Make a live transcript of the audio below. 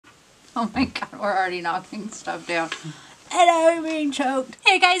Oh my god, we're already knocking stuff down. And I'm being choked.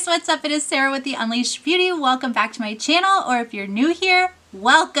 Hey guys, what's up? It is Sarah with the Unleashed Beauty. Welcome back to my channel, or if you're new here,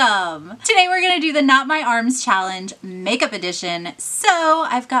 welcome. Today we're gonna do the Not My Arms Challenge Makeup Edition. So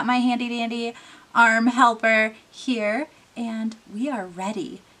I've got my handy dandy arm helper here, and we are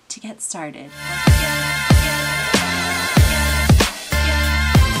ready to get started.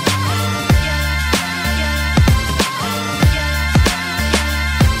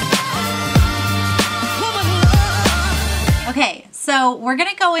 Okay, so we're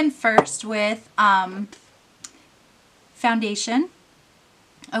gonna go in first with foundation.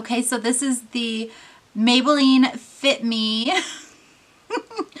 Okay, so this is the Maybelline Fit Me.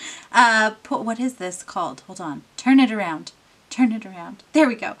 What is this called? Hold on. Turn it around. Turn it around. There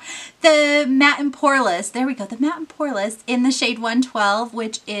we go. The Matte and Poreless. There we go. The Matte and Poreless in the shade 112,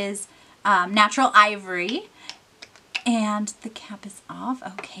 which is Natural Ivory. And the cap is off.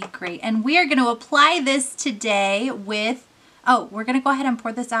 Okay, great. And we are going to apply this today with, we're going to go ahead and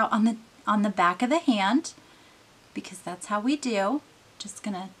pour this out on the back of the hand, because that's how we do. Just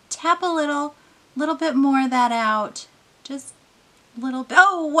going to tap a little bit more of that out. Just a little bit.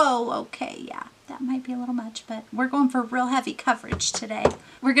 Oh, whoa. Okay, yeah. That might be a little much, but we're going for real heavy coverage today.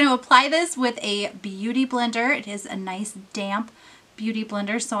 We're going to apply this with a beauty blender. It is a nice damp beauty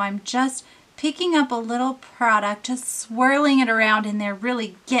blender, so I'm just picking up a little product, just swirling it around in there,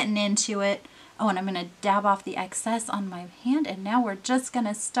 really getting into it. Oh, and I'm going to dab off the excess on my hand, and now we're just going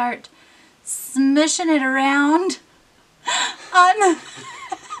to start smushing it around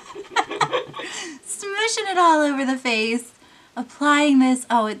smushing it all over the face, applying this.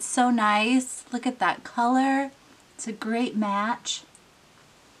 Oh, it's so nice. Look at that color. It's a great match.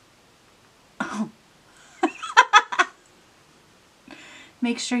 Oh.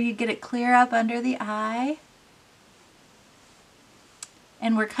 Make sure you get it clear up under the eye.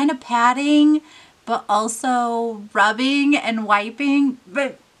 And we're kind of patting, but also rubbing and wiping.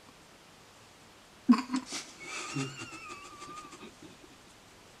 But you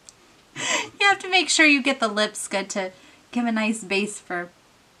have to make sure you get the lips good to give a nice base for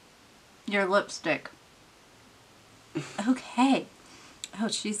your lipstick. Okay. Oh,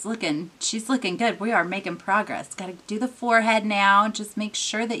 she's looking good. We are making progress. Got to do the forehead now. Just make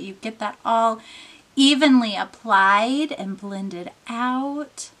sure that you get that all evenly applied and blended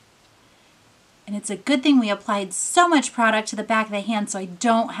out. And it's a good thing we applied so much product to the back of the hand, so I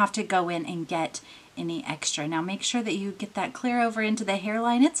don't have to go in and get any extra. Now make sure that you get that clear over into the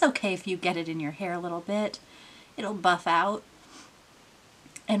hairline. It's okay if you get it in your hair a little bit. It'll buff out.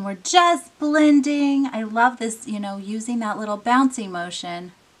 And we're just blending. I love this, you know, using that little bouncy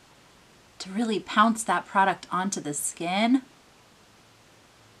motion to really pounce that product onto the skin.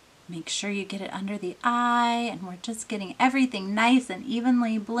 Make sure you get it under the eye, and we're just getting everything nice and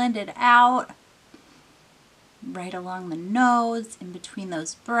evenly blended out. Right along the nose, in between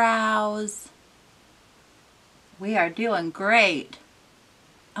those brows. We are doing great.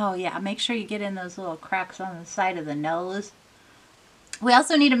 Oh yeah, make sure you get in those little cracks on the side of the nose. We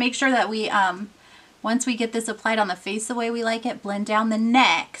also need to make sure that we, once we get this applied on the face the way we like it, blend down the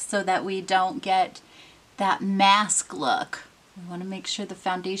neck so that we don't get that mask look. We want to make sure the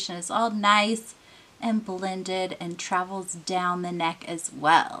foundation is all nice and blended and travels down the neck as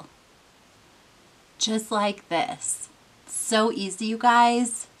well. Just like this. So easy, you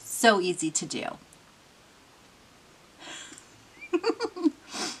guys. So easy to do.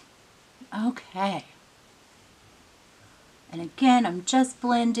 Okay. And again, I'm just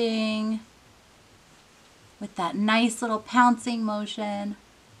blending with that nice little pouncing motion,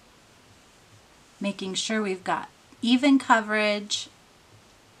 making sure we've got even coverage.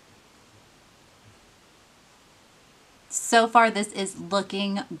 So far, this is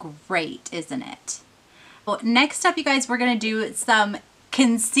looking great, isn't it? Well, next up, you guys, we're going to do some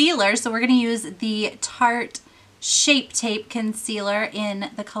concealer. So we're going to use the Tarte Shape Tape Concealer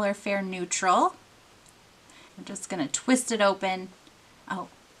in the color Fair Neutral. I'm just going to twist it open. Oh,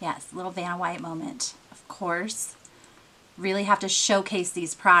 yes, little Vanna White moment, of course. Really have to showcase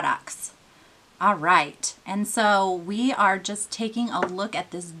these products. All right, and so we are just taking a look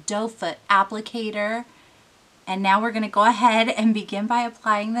at this doe foot applicator. And now we're going to go ahead and begin by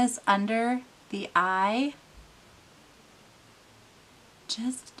applying this under the eye.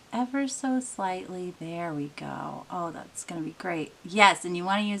 Just ever so slightly. There we go. Oh, that's going to be great. Yes, and you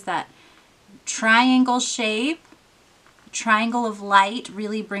want to use that triangle shape, triangle of light.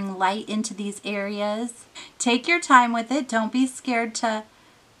 Really bring light into these areas. Take your time with it. Don't be scared to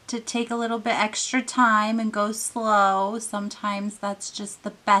take a little bit extra time and go slow. Sometimes that's just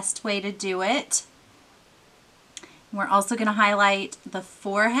the best way to do it. We're also going to highlight the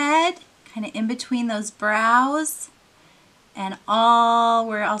forehead, kind of in between those brows. And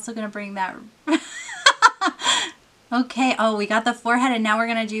we're also going to bring that. Okay, oh, we got the forehead, and now we're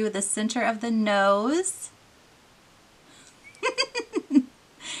going to do the center of the nose.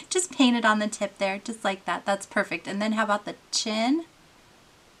 Just paint it on the tip there, just like that. That's perfect. And then how about the chin?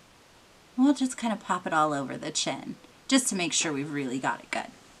 We'll just kind of pop it all over the chin, just to make sure we've really got it good.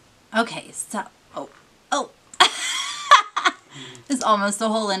 Okay, so, oh. It's almost a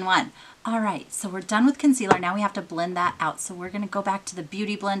hole in one. All right, so we're done with concealer. Now we have to blend that out. So we're going to go back to the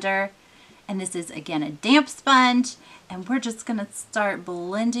Beauty Blender. And this is, again, a damp sponge. And we're just going to start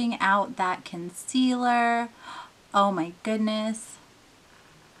blending out that concealer. Oh, my goodness.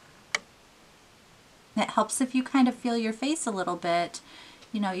 It helps if you kind of feel your face a little bit.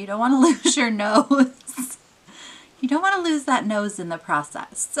 You know, you don't want to lose your nose. You don't want to lose that nose in the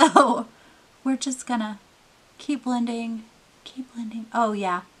process. So we're just going to keep blending. Keep blending. Oh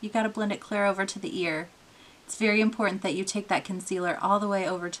yeah, you got to blend it clear over to the ear. It's very important that you take that concealer all the way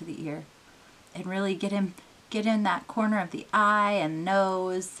over to the ear and really get in that corner of the eye and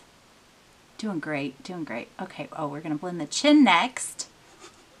nose. Doing great, doing great. Okay, oh, we're going to blend the chin next.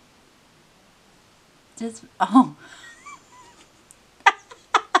 Just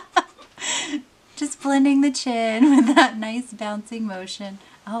blending the chin with that nice bouncing motion.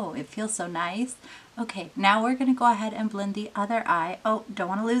 Oh, it feels so nice. Okay, now we're going to go ahead and blend the other eye. Oh, don't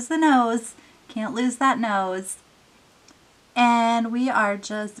want to lose the nose. Can't lose that nose. And we are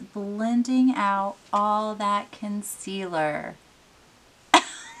just blending out all that concealer.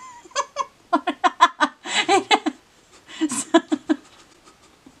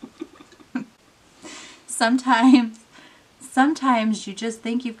 Sometimes you just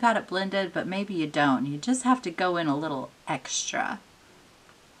think you've got it blended, but maybe you don't. You just have to go in a little extra.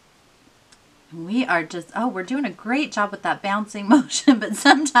 We are just, we're doing a great job with that bouncing motion, but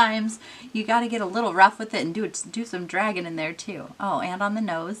sometimes you got to get a little rough with it and do some dragging in there too. Oh, and on the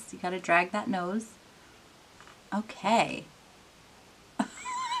nose, you got to drag that nose. Okay.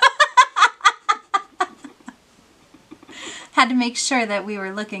 Had to make sure that we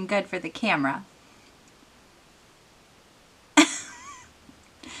were looking good for the camera.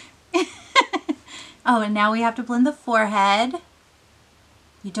 Oh, and now we have to blend the forehead.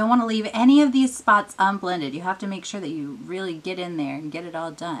 You don't want to leave any of these spots unblended. You have to make sure that you really get in there and get it all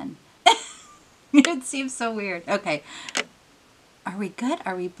done. It seems so weird. Okay. Are we good?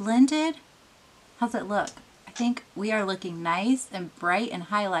 Are we blended? How's it look? I think we are looking nice and bright and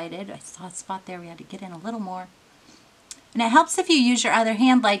highlighted. I saw a spot there we had to get in a little more. And it helps if you use your other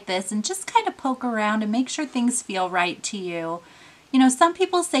hand like this and just kind of poke around and make sure things feel right to you. You know, some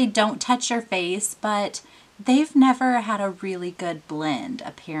people say don't touch your face, but they've never had a really good blend,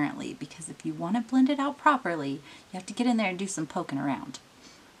 apparently, because if you want to blend it out properly, you have to get in there and do some poking around.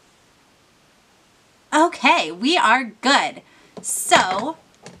 Okay, we are good. So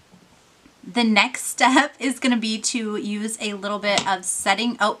the next step is going to be to use a little bit of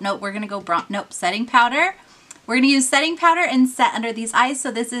setting. Oh, no, we're going to go setting powder. We're going to use setting powder and set under these eyes.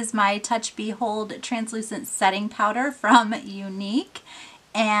 So this is my Touch Behold Translucent Setting Powder from Younique.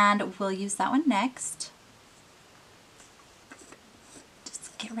 And we'll use that one next.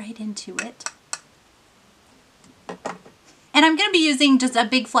 Just get right into it. And I'm going to be using just a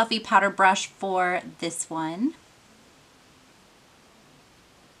big fluffy powder brush for this one.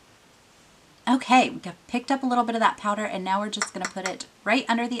 Okay, we picked up a little bit of that powder and now we're just going to put it right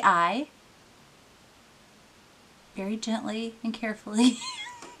under the eye. Very gently and carefully.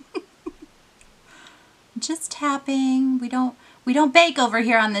 Just tapping. We don't bake over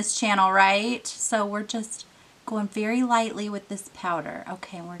here on this channel, right? So we're just going very lightly with this powder.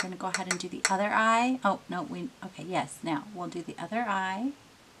 Okay, and we're going to go ahead and do the other eye. Oh, no, okay, yes. Now we'll do the other eye.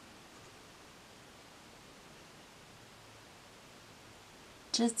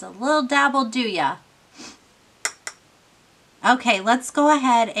 Just a little dab will do ya. Okay, let's go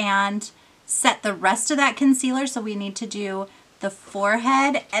ahead and set the rest of that concealer. So we need to do the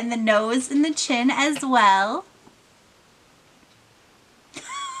forehead and the nose and the chin as well.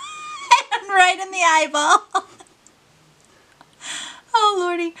 And right in the eyeball. Oh,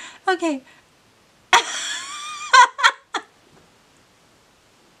 Lordy. Okay.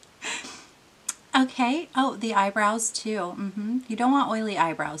 Okay. Oh, the eyebrows too. You don't want oily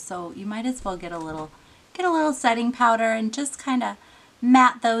eyebrows, so you might as well get a little setting powder and just kind of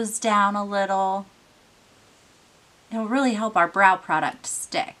matte those down a little. It'll really help our brow product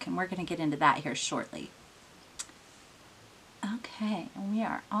stick, and we're going to get into that here shortly. Okay, and we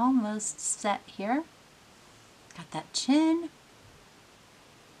are almost set here. Got that chin.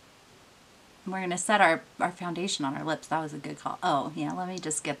 We're going to set our foundation on our lips. That was a good call. Oh, yeah, let me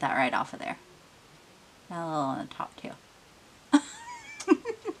just get that right off of there. A little on the top, too.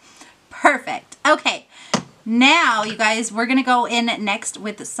 Perfect. Okay. Now, you guys, we're going to go in next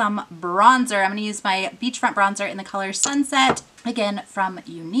with some bronzer. I'm going to use my Beachfront bronzer in the color Sunset, again, from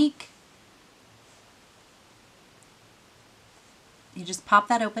Younique. You just pop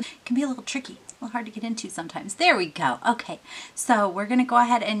that open. It can be a little tricky, a little hard to get into sometimes. There we go. Okay, so we're going to go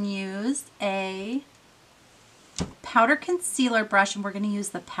ahead and use a powder concealer brush, and we're going to use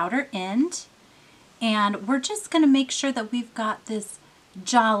the powder end. And we're just going to make sure that we've got this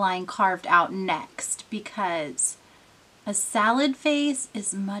jawline carved out next, because a salad face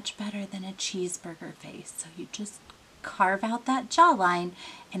is much better than a cheeseburger face. So you just carve out that jawline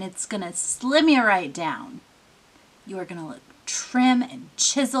and it's going to slim you right down. You are going to look trim and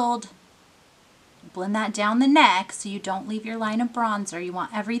chiseled. Blend that down the neck so you don't leave your line of bronzer. You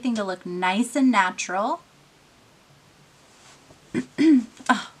want everything to look nice and natural.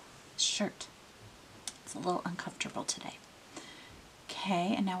 Oh, shirt. It's a little uncomfortable today.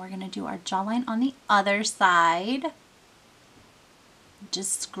 Okay, and now we're going to do our jawline on the other side.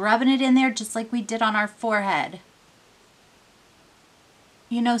 Just scrubbing it in there just like we did on our forehead.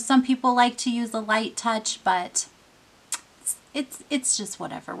 You know, some people like to use a light touch, but it's just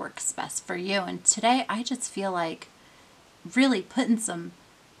whatever works best for you. And today I just feel like really putting some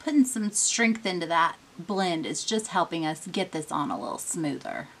strength into that blend is just helping us get this on a little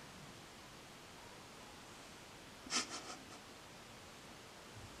smoother.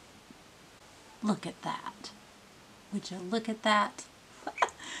 Look at that. Would you look at that?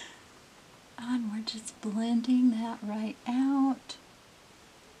 And we're just blending that right out.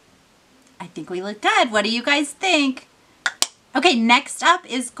 I think we look good. What do you guys think? Okay, next up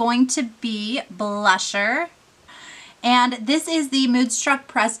is going to be blusher. And this is the Moodstruck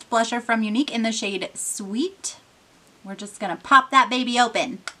Pressed Blusher from Younique in the shade Sweet. We're just going to pop that baby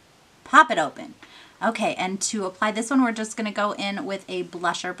open. Pop it open. Okay, and to apply this one, we're just going to go in with a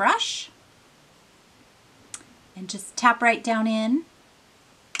blusher brush. And just tap right down in.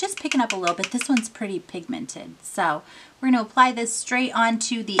 Just picking up a little bit. This one's pretty pigmented. So we're going to apply this straight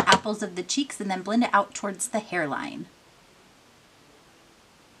onto the apples of the cheeks and then blend it out towards the hairline.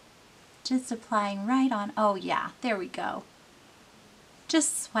 Just applying right on. Oh yeah, there we go.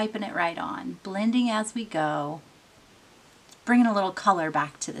 Just swiping it right on. Blending as we go. Bringing a little color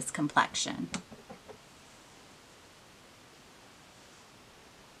back to this complexion.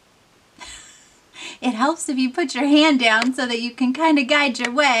 It helps if you put your hand down so that you can kind of guide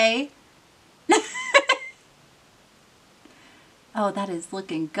your way. Oh, that is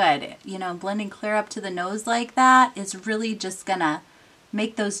looking good. You know, blending clear up to the nose like that is really just gonna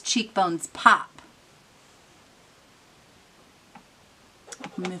make those cheekbones pop.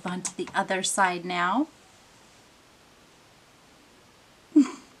 Move on to the other side now.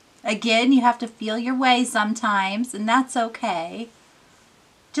 Again, you have to feel your way sometimes, and that's okay.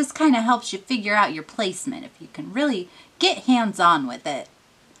 Just kind of helps you figure out your placement if you can really get hands-on with it.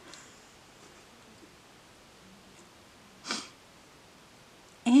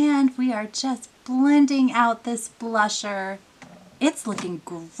 And we are just blending out this blusher. It's looking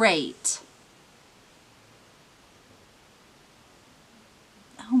great.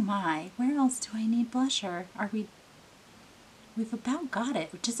 Oh my, where else do I need blusher? We've about got it.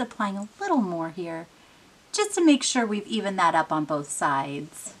 We're just applying a little more here, just to make sure we've evened that up on both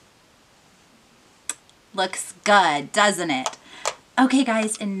sides. Looks good, doesn't it? Okay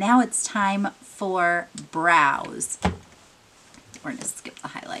guys, and now it's time for brows. We're gonna skip the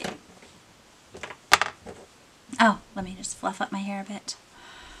highlight. Oh, let me just fluff up my hair a bit.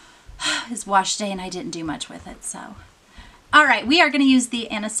 It's wash day and I didn't do much with it, so. All right, we are gonna use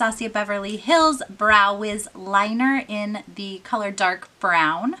the Anastasia Beverly Hills Brow Wiz Liner in the color Dark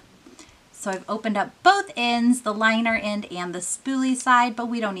Brown. So I've opened up both ends, the liner end and the spoolie side, but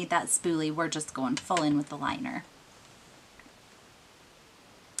we don't need that spoolie. We're just going full in with the liner.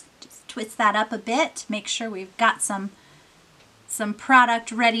 Just twist that up a bit. Make sure we've got some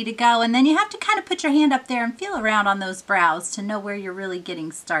product ready to go. And then you have to kind of put your hand up there and feel around on those brows to know where you're really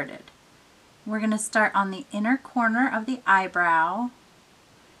getting started. We're going to start on the inner corner of the eyebrow.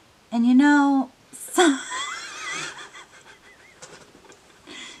 And you know,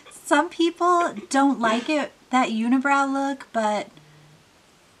 some people don't like it, that unibrow look, but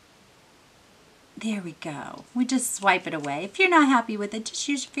there we go. We just swipe it away. If you're not happy with it, just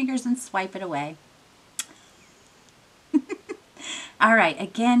use your fingers and swipe it away. All right,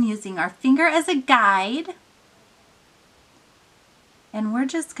 again, using our finger as a guide. And we're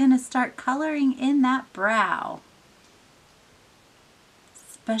just going to start coloring in that brow.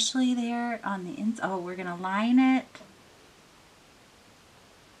 especially there on the inside. Oh, we're gonna line it.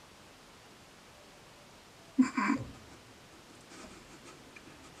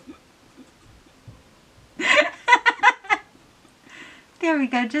 There we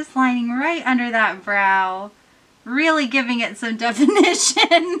go, just lining right under that brow. Really giving it some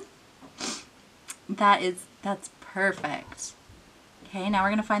definition. That's perfect. Okay, now we're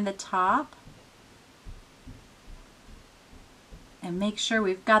gonna find the top. And make sure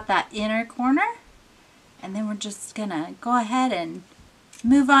we've got that inner corner. And then we're just gonna go ahead and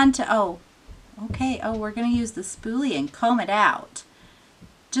move on to, oh, we're gonna use the spoolie and comb it out.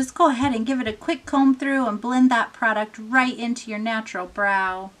 Just go ahead and give it a quick comb through and blend that product right into your natural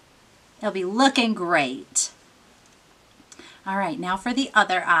brow. It'll be looking great. All right, now for the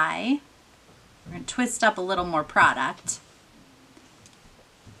other eye. We're gonna twist up a little more product.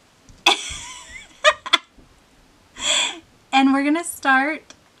 And we're gonna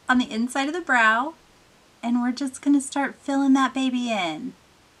start on the inside of the brow, and we're just gonna start filling that baby in.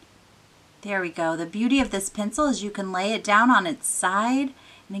 There we go. The beauty of this pencil is you can lay it down on its side,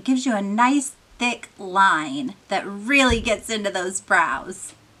 and it gives you a nice thick line that really gets into those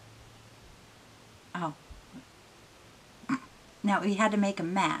brows. Oh. Now we had to make a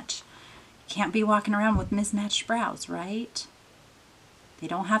match. You can't be walking around with mismatched brows, right? They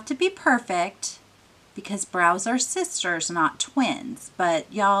don't have to be perfect because brows are sisters, not twins.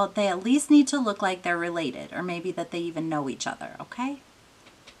 But y'all, they at least need to look like they're related, or maybe that they even know each other, okay?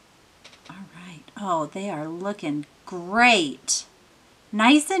 All right. Oh, they are looking great.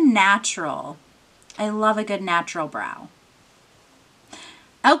 Nice and natural. I love a good natural brow.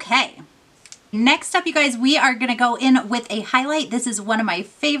 Okay. Next up, you guys, we are going to go in with a highlight. This is one of my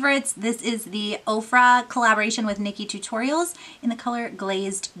favorites. This is the Ofra collaboration with NikkieTutorials in the color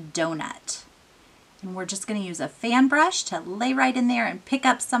Glazed Donut. And we're just going to use a fan brush to lay right in there and pick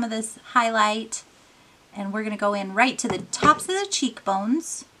up some of this highlight. And we're going to go in right to the tops of the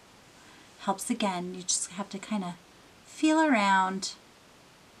cheekbones. Helps again. You just have to kind of feel around.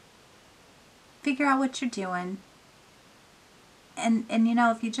 Figure out what you're doing. And you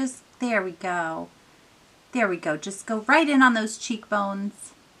know, if you just, there we go. There we go. Just go right in on those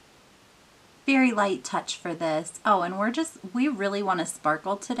cheekbones. Very light touch for this. Oh, and we really want to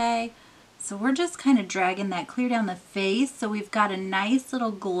sparkle today. So we're just kind of dragging that clear down the face so we've got a nice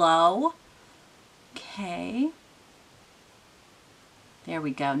little glow. Okay. There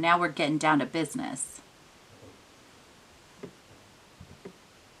we go. Now we're getting down to business.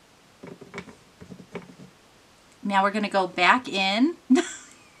 Now we're going to go back in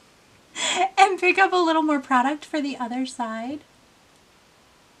and pick up a little more product for the other side.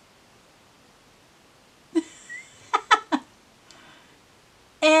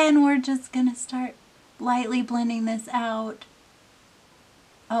 And we're just going to start lightly blending this out.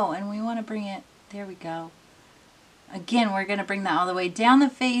 Oh, and we want to bring it, there we go. Again, we're going to bring that all the way down the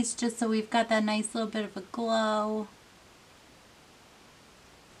face just so we've got that nice little bit of a glow.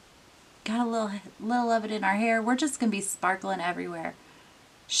 Got a little of it in our hair. We're just going to be sparkling everywhere.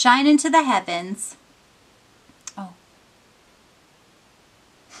 Shine into the heavens. Oh.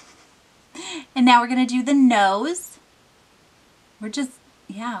 And now we're going to do the nose. We're just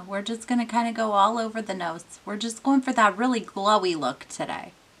going to kind of go all over the nose. We're just going for that really glowy look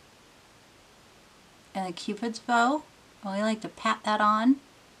today. And the Cupid's bow. Oh, we like to pat that on.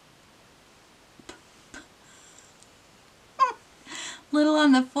 Little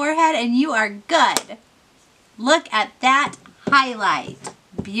on the forehead, and you are good. Look at that highlight.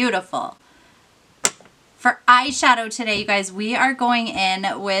 Beautiful. For eyeshadow today, you guys, we are going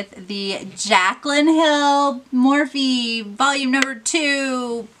in with the Jaclyn Hill Morphe Volume Number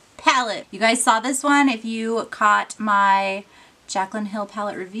 2 palette. You guys saw this one if you caught my Jaclyn Hill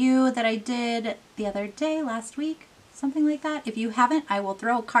palette review that I did the other day, last week, something like that. If you haven't, I will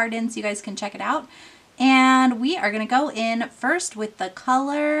throw a card in so you guys can check it out. And we are going to go in first with the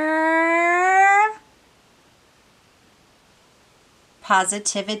color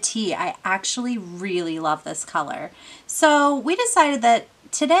Positivity. I actually really love this color. So we decided that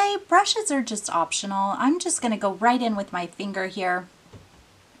today brushes are just optional. I'm just going to go right in with my finger here.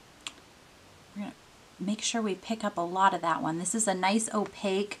 We're going to make sure we pick up a lot of that one. This is a nice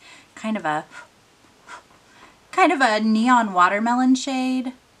opaque, kind of a neon watermelon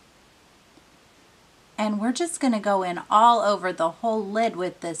shade. And we're just going to go in all over the whole lid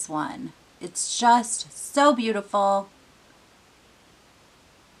with this one. It's just so beautiful.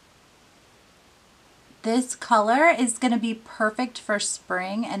 This color is going to be perfect for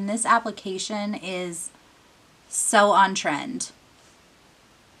spring, and this application is so on trend.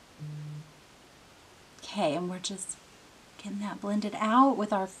 Okay, and we're just Getting that blended out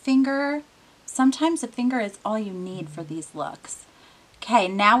with our finger. Sometimes a finger is all you need for these looks. Okay,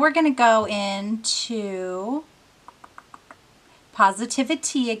 now we're going to go into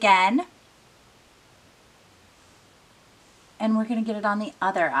Positivity again. And we're going to get it on the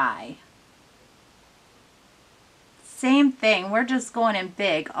other eye. Same thing, we're just going in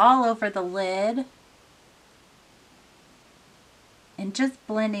big all over the lid. And just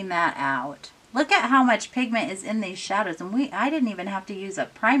blending that out. Look at how much pigment is in these shadows. And I didn't even have to use a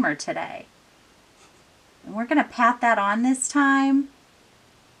primer today. And we're going to pat that on this time.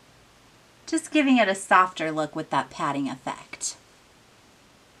 Just giving it a softer look with that patting effect.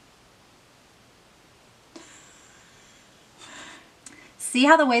 See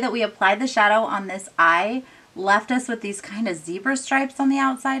how the way that we applied the shadow on this eye left us with these kind of zebra stripes on the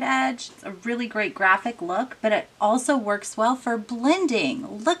outside edge? It's a really great graphic look, but it also works well for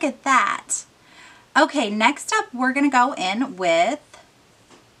blending. Look at that. Okay, next up we're going to go in with,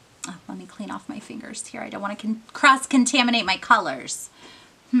 let me clean off my fingers here. I don't want to cross-contaminate my colors.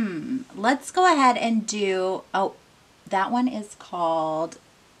 Let's go ahead and do, that one is called,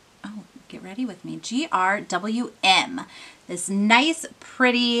 get ready with me, GRWM. This nice,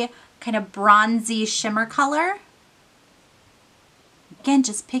 pretty, kind of bronzy shimmer color. Again,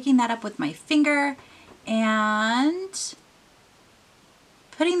 just picking that up with my finger and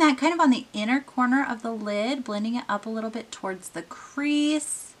putting that kind of on the inner corner of the lid, blending it up a little bit towards the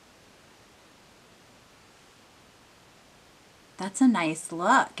crease. That's a nice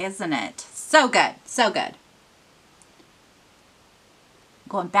look, isn't it? So good, so good.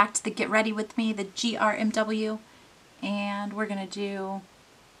 Going back to the Get Ready With Me, the GRMW, and we're gonna do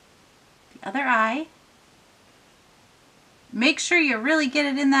the other eye. Make sure you really get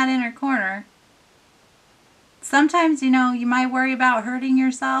it in that inner corner. Sometimes, you know, you might worry about hurting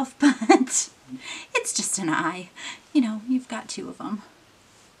yourself, but it's just an eye. You know, you've got two of them.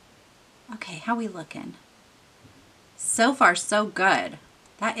 Okay, how we looking? So far, so good.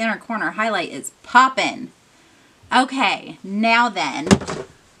 That inner corner highlight is popping. Okay, now then.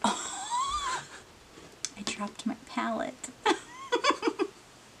 Oh, I dropped my palette.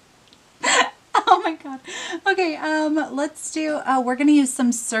 Oh my god. Okay, let's do, we're going to use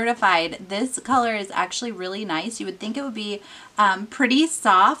some Certified. This color is actually really nice. You would think it would be pretty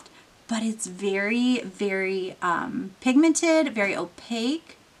soft, but it's very, very pigmented, very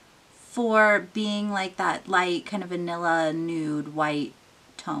opaque for being like that light kind of vanilla nude white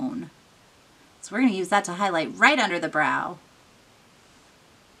tone. So we're going to use that to highlight right under the brow.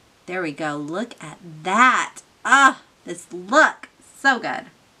 There we go. Look at that. Ah, this look. So good.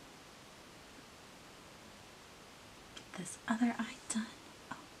 Get this other eye done.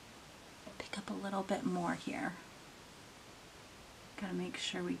 Oh, pick up a little bit more here. Got to make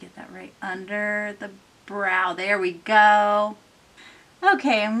sure we get that right under the brow. There we go.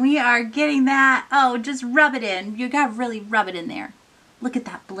 Okay, and we are getting that. Oh, just rub it in. You got to really rub it in there. Look at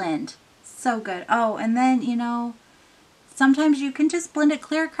that blend. So good. Oh, and then, you know, sometimes you can just blend it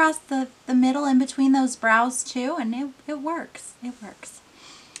clear across the middle in between those brows too, and it works. It works.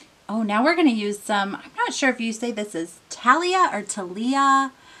 Oh, now we're going to use some, I'm not sure if you say this is Talia or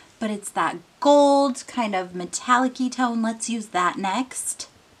Talia, but it's that gold kind of metallic-y tone. Let's use that next.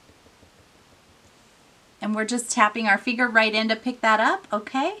 And we're just tapping our finger right in to pick that up,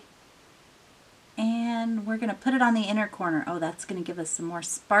 okay? And we're going to put it on the inner corner. Oh, that's going to give us some more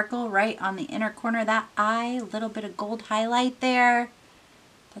sparkle right on the inner corner of that eye. A little bit of gold highlight there.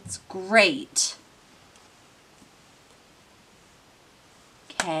 That's great.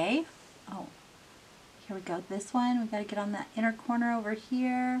 Okay. Oh, here we go. This one, we got to get on that inner corner over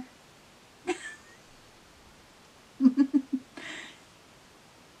here.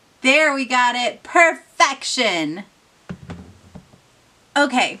 There, we got it. Perfection.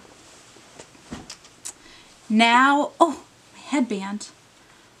 Okay. Now, oh, my headband.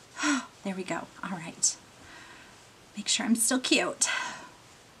 There we go. All right. Make sure I'm still cute.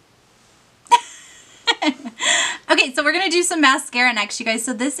 Okay, so we're going to do some mascara next, you guys.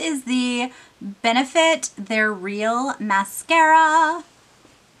 So this is the Benefit They're Real Mascara.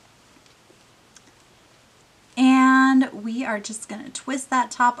 And we are just going to twist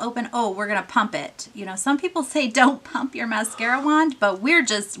that top open. Oh, we're going to pump it. You know, some people say don't pump your mascara wand, but we're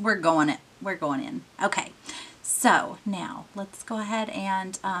going in. Okay. So now let's go ahead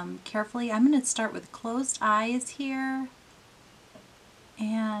and carefully, I'm going to start with closed eyes here.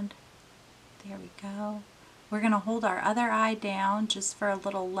 And there we go. We're going to hold our other eye down just for a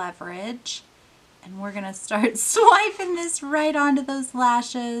little leverage. And we're going to start swiping this right onto those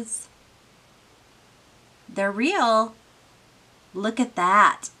lashes. They're real. Look at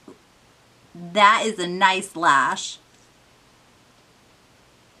that. That is a nice lash.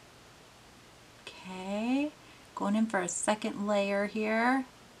 Okay, going in for a second layer here.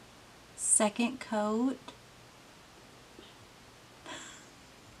 Second coat.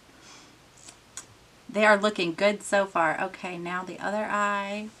 They are looking good so far. Okay, now the other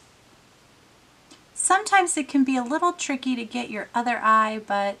eye. Sometimes it can be a little tricky to get your other eye,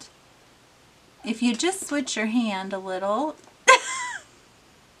 but if you just switch your hand a little,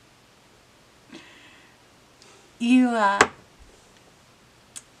 you, oh,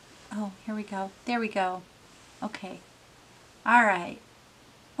 here we go. There we go. Okay. All right.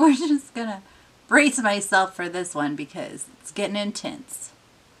 We're just gonna brace myself for this one because it's getting intense.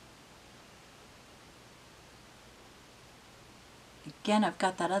 Again, I've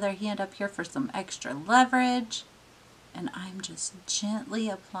got that other hand up here for some extra leverage, and I'm just gently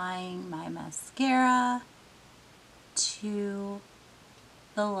applying my mascara to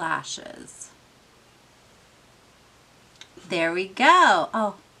the lashes. There we go.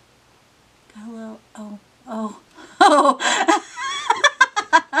 Oh, got a little, oh.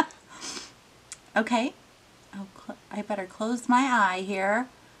 Okay, I better close my eye here.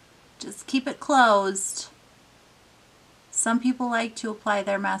 Just keep it closed. Some people like to apply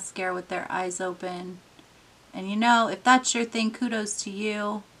their mascara with their eyes open. And you know, if that's your thing, kudos to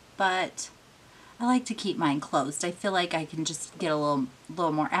you. But I like to keep mine closed. I feel like I can just get a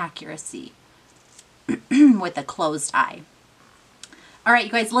little more accuracy with a closed eye. All right,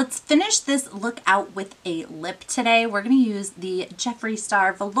 you guys, let's finish this look out with a lip today. We're going to use the Jeffree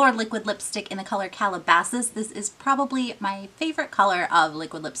Star Velour Liquid Lipstick in the color Calabasas. This is probably my favorite color of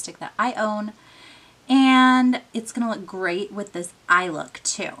liquid lipstick that I own. And it's going to look great with this eye look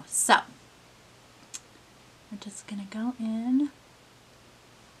too. So, we're just going to go in.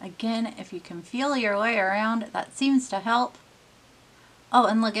 Again, if you can feel your way around, that seems to help. Oh,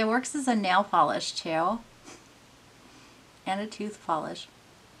 and look, it works as a nail polish too. And a tooth polish.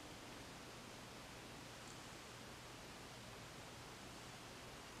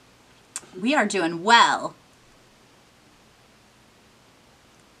 We are doing well.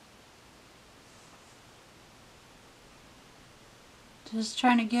 Just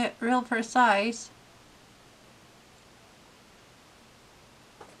trying to get real precise.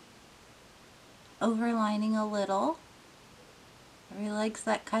 Overlining a little. Everybody likes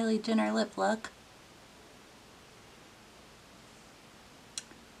that Kylie Jenner lip look.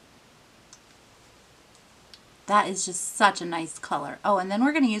 That is just such a nice color. Oh, and then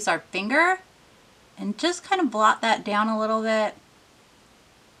we're going to use our finger and just kind of blot that down a little bit.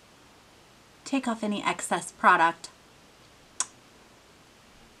 Take off any excess product.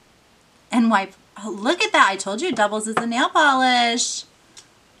 And wipe. Oh, look at that. I told you it doubles as a nail polish.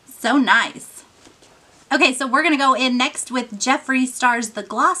 So nice. Okay, so we're going to go in next with Jeffree Star's The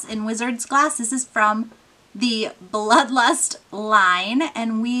Gloss in Wizard's Glass. This is from the Bloodlust line,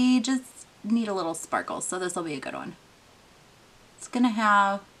 and we just need a little sparkle, so this will be a good one. It's going to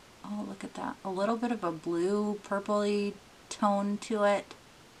have, oh, look at that, a little bit of a blue purpley tone to it.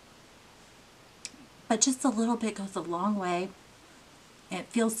 But just a little bit goes a long way. It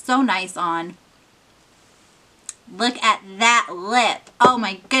feels so nice on. Look at that lip. Oh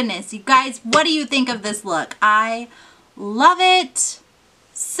my goodness. You guys, what do you think of this look? I love it.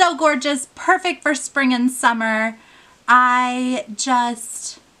 So gorgeous. Perfect for spring and summer. I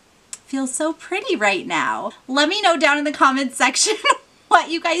just feel so pretty right now. Let me know down in the comments section what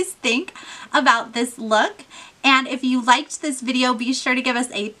you guys think about this look. And if you liked this video, be sure to give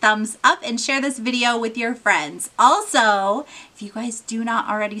us a thumbs up and share this video with your friends. Also, if you guys do not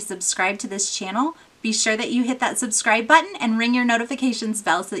already subscribe to this channel, be sure that you hit that subscribe button and ring your notifications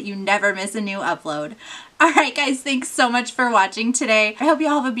bell so that you never miss a new upload. All right, guys, thanks so much for watching today. I hope you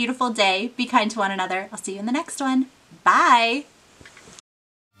all have a beautiful day. Be kind to one another. I'll see you in the next one. Bye.